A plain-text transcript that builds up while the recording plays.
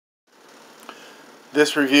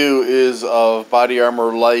This review is of Body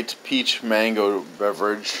Armor Lyte Peach Mango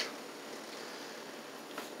beverage.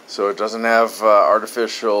 So it doesn't have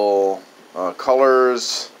artificial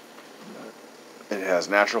colors. It has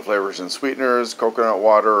natural flavors and sweeteners, coconut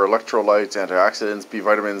water, electrolytes, antioxidants, B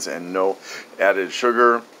vitamins, and no added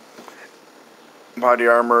sugar. Body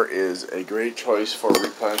Armor is a great choice for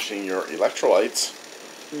replenishing your electrolytes.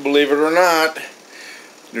 Believe it or not,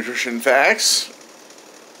 nutrition facts.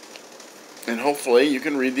 And hopefully you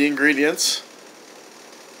can read the ingredients.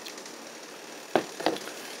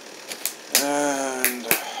 And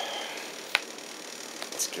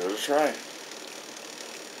let's give it a try.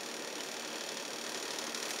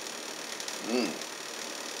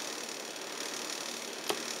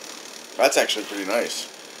 That's actually pretty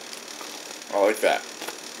nice. I like that.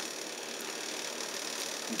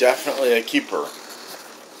 Definitely a keeper.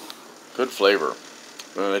 Good flavor.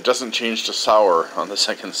 And it doesn't change to sour on the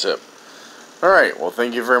second sip. Alright, well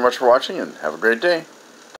thank you very much for watching and have a great day.